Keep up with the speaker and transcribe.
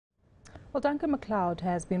Well, Duncan McLeod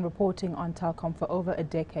has been reporting on Telkom for over a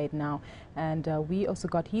decade now, and we also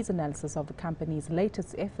got his analysis of the company's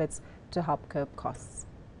latest efforts to help curb costs.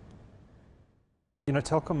 You know,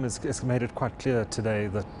 Telkom has made it quite clear today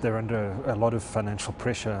that they're under a lot of financial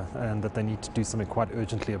pressure and that they need to do something quite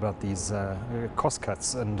urgently about these cost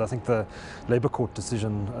cuts. And I think the Labour Court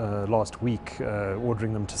decision last week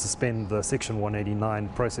ordering them to suspend the Section 189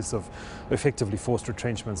 process of effectively forced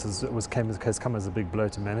retrenchments has come as a big blow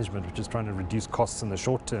to management, which is trying to reduce costs in the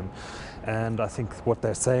short term. And I think what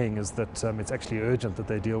they're saying is that it's actually urgent that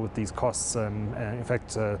they deal with these costs. In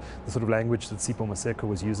fact, the sort of language that Sipho Maseko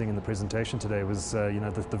was using in the presentation today was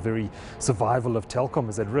that the very survival of Telkom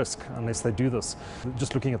is at risk unless they do this.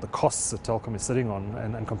 Just looking at the costs that Telkom is sitting on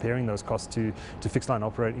and comparing those costs to fixed line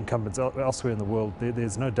operating incumbents elsewhere in the world,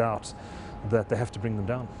 there's no doubt that they have to bring them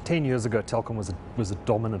down. 10 years ago, Telkom was a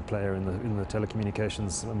dominant player in the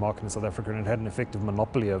telecommunications market in South Africa, and it had an effective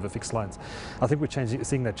monopoly over fixed lines. I think we're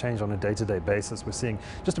seeing that change on a day-to-day basis. We're seeing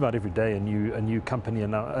just about every day a new company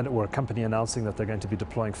or a company announcing that they're going to be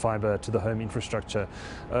deploying fibre to the home infrastructure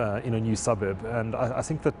in a new suburb. And I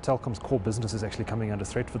think that Telkom's core business is actually coming under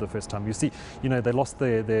threat for the first time. You see, they lost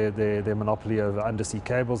their monopoly over undersea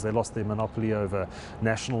cables. They lost their monopoly over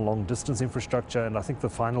national long-distance infrastructure, and I think the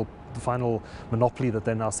final monopoly that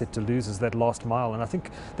they're now set to lose is that last mile. And I think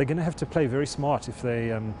they're going to have to play very smart if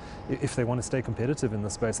they want to stay competitive in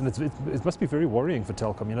this space. And it must be very worrying for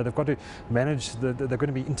Telkom. They've got to manage. They're going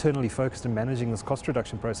to be internally focused in managing this cost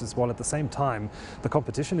reduction process, while at the same time the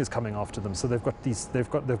competition is coming after them. So they've got this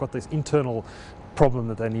internal problem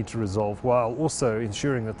that they need to resolve, while also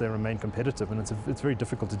ensuring that they remain competitive. And it's very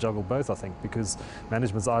difficult to juggle both, I think, because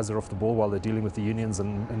management's eyes are off the ball while they're dealing with the unions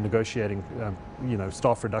and negotiating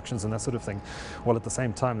staff reductions and that sort of thing, while at the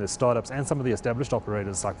same time there's startups and some of the established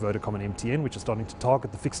operators like Vodacom and MTN, which are starting to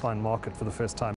target the fixed line market for the first time.